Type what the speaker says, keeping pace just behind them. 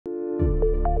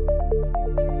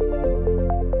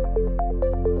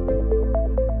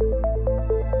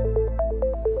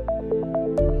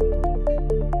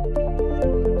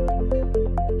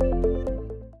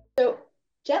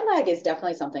lag is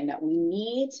definitely something that we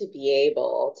need to be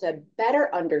able to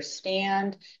better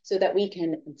understand so that we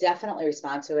can definitely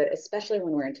respond to it, especially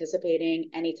when we're anticipating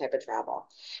any type of travel.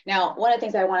 Now, one of the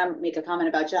things I want to make a comment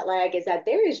about jet lag is that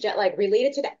there is jet lag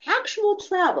related to the actual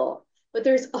travel, but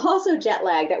there's also jet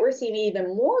lag that we're seeing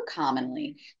even more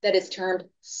commonly that is termed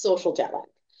social jet lag.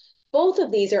 Both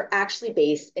of these are actually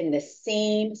based in the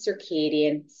same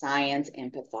circadian science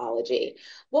and pathology.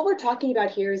 What we're talking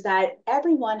about here is that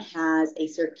everyone has a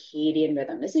circadian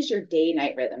rhythm. This is your day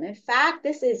night rhythm. In fact,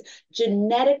 this is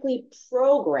genetically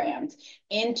programmed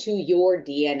into your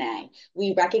DNA.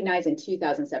 We recognize in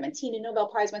 2017 a Nobel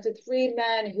Prize went to three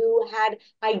men who had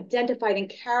identified and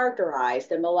characterized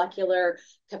the molecular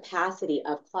capacity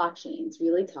of clock genes,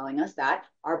 really telling us that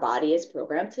our body is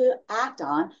programmed to act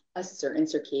on a certain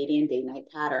circadian day night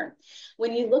pattern.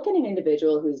 When you look at an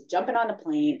individual who's jumping on a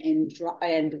plane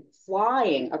and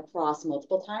flying across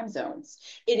multiple time zones,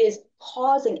 it is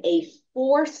causing a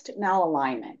forced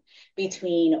malalignment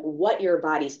between what your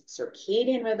body's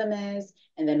circadian rhythm is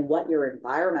and then what your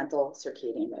environmental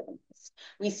circadian rhythm is.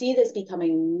 We see this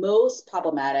becoming most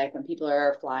problematic when people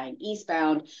are flying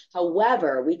eastbound.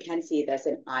 However, we can see this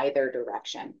in either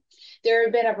direction. There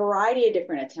have been a variety of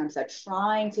different attempts at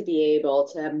trying to be able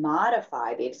to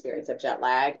modify the experience of jet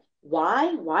lag.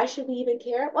 Why? Why should we even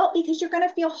care? Well, because you're going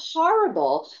to feel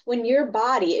horrible when your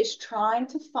body is trying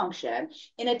to function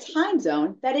in a time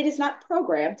zone that it is not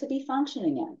programmed to be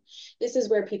functioning in. This is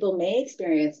where people may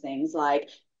experience things like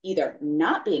either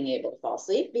not being able to fall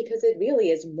asleep because it really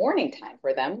is morning time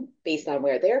for them based on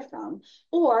where they're from,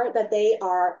 or that they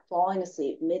are falling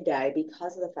asleep midday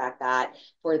because of the fact that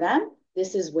for them,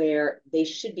 this is where they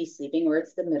should be sleeping or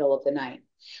it's the middle of the night.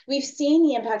 We've seen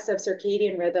the impacts of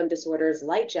circadian rhythm disorders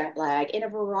like jet lag in a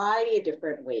variety of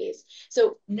different ways.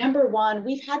 So, number one,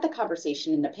 we've had the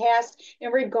conversation in the past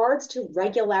in regards to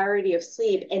regularity of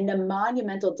sleep and the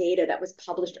monumental data that was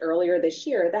published earlier this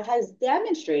year that has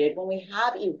demonstrated when we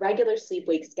have irregular sleep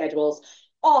wake schedules,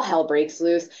 all hell breaks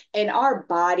loose and our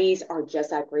bodies are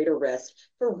just at greater risk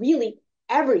for really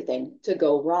everything to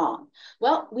go wrong.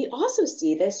 Well, we also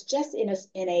see this just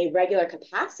in a regular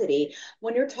capacity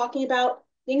when you're talking about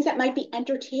things that might be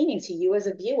entertaining to you as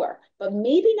a viewer, but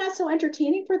maybe not so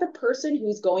entertaining for the person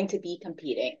who's going to be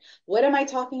competing. What am I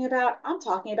talking about? I'm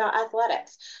talking about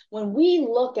athletics. When we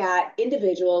look at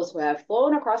individuals who have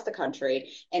flown across the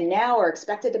country and now are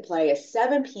expected to play a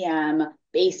 7 p.m.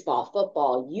 baseball,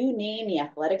 football, you name the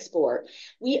athletic sport,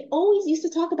 we always used to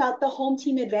talk about the home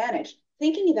team advantage,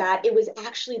 thinking that it was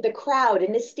actually the crowd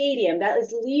in the stadium that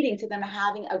is leading to them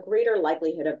having a greater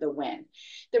likelihood of the win.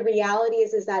 The reality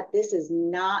is that this is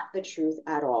not the truth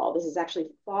at all. This is actually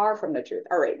far from the truth.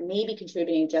 All right, maybe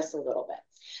contributing just a little bit.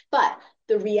 But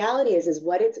the reality is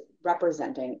what it's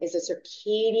representing is a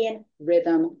circadian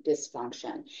rhythm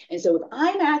dysfunction. And so if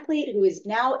I'm an athlete who is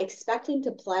now expecting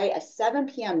to play a 7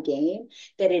 p.m. game,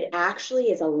 that it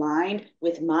actually is aligned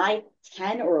with my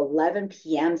 10 or 11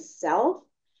 p.m. self,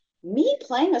 me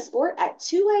playing a sport at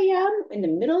 2 a.m. in the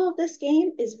middle of this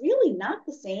game is really not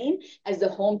the same as the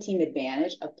home team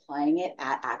advantage of playing it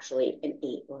at actually an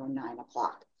 8 or a 9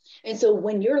 o'clock. And so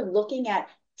when you're looking at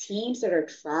teams that are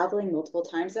traveling multiple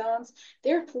time zones,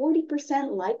 their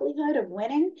 40% likelihood of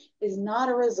winning is not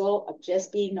a result of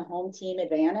just being the home team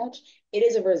advantage. It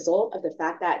is a result of the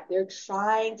fact that they're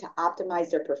trying to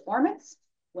optimize their performance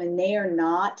when they are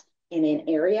not in an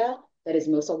area that is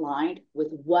most aligned with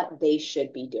what they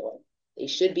should be doing. They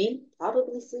should be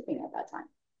probably sleeping at that time.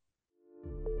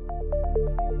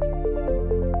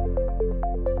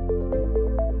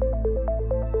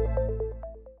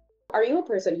 Are you a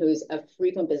person who's a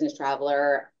frequent business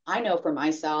traveler? I know for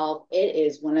myself, it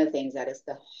is one of the things that is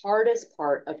the hardest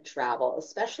part of travel,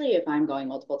 especially if I'm going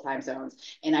multiple time zones.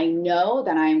 And I know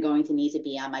that I am going to need to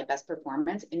be on my best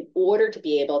performance in order to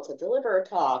be able to deliver a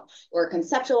talk or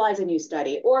conceptualize a new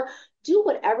study or do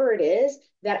whatever it is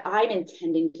that I'm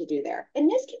intending to do there. And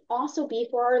this can also be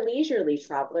for our leisurely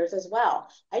travelers as well.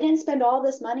 I didn't spend all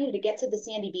this money to get to the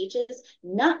sandy beaches,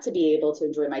 not to be able to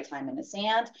enjoy my time in the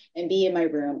sand and be in my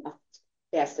room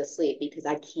fast asleep because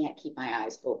I can't keep my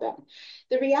eyes open.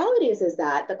 The reality is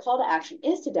that the call to action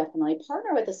is to definitely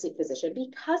partner with a sleep physician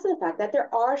because of the fact that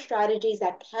there are strategies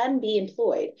that can be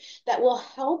employed that will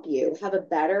help you have a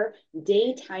better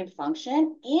daytime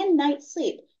function and night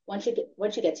sleep once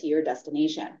you get to your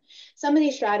destination. Some of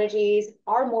these strategies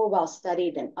are more well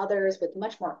studied than others with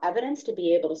much more evidence to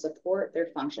be able to support their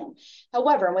function.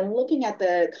 However, when looking at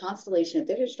the constellation of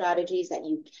different strategies that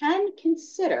you can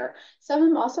consider, some of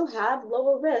them also have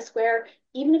lower risk where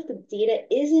even if the data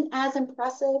isn't as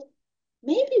impressive,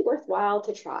 may be worthwhile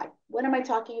to try. What am I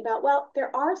talking about? Well,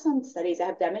 there are some studies that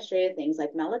have demonstrated things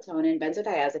like melatonin,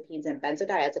 benzodiazepines, and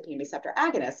benzodiazepine receptor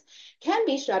agonists can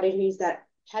be strategies that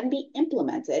can be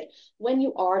implemented when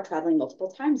you are traveling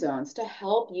multiple time zones to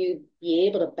help you be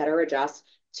able to better adjust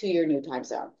to your new time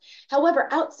zone. However,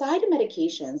 outside of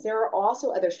medications, there are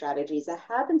also other strategies that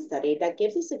have been studied that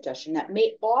gives a suggestion that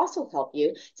may also help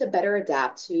you to better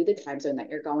adapt to the time zone that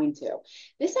you're going to.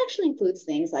 This actually includes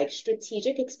things like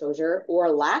strategic exposure or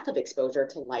lack of exposure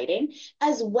to lighting,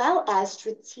 as well as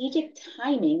strategic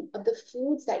timing of the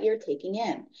foods that you're taking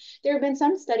in. There have been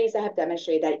some studies that have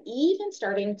demonstrated that even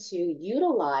starting to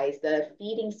utilize the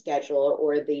feeding schedule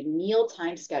or the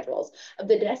mealtime schedules of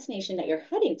the destination that you're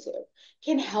heading to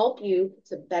can help you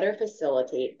to better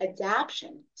facilitate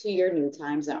adaptation to your new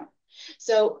time zone.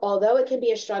 So, although it can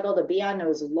be a struggle to be on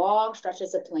those long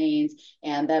stretches of planes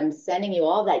and them sending you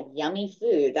all that yummy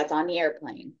food that's on the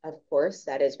airplane, of course,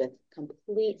 that is with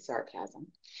complete sarcasm,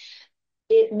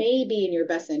 it may be in your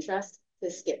best interest to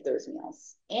skip those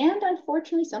meals. And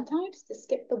unfortunately, sometimes to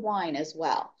skip the wine as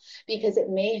well, because it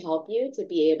may help you to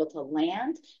be able to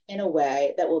land in a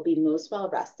way that will be most well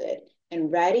rested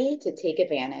and ready to take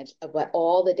advantage of what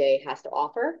all the day has to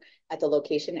offer at the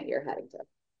location that you're heading to.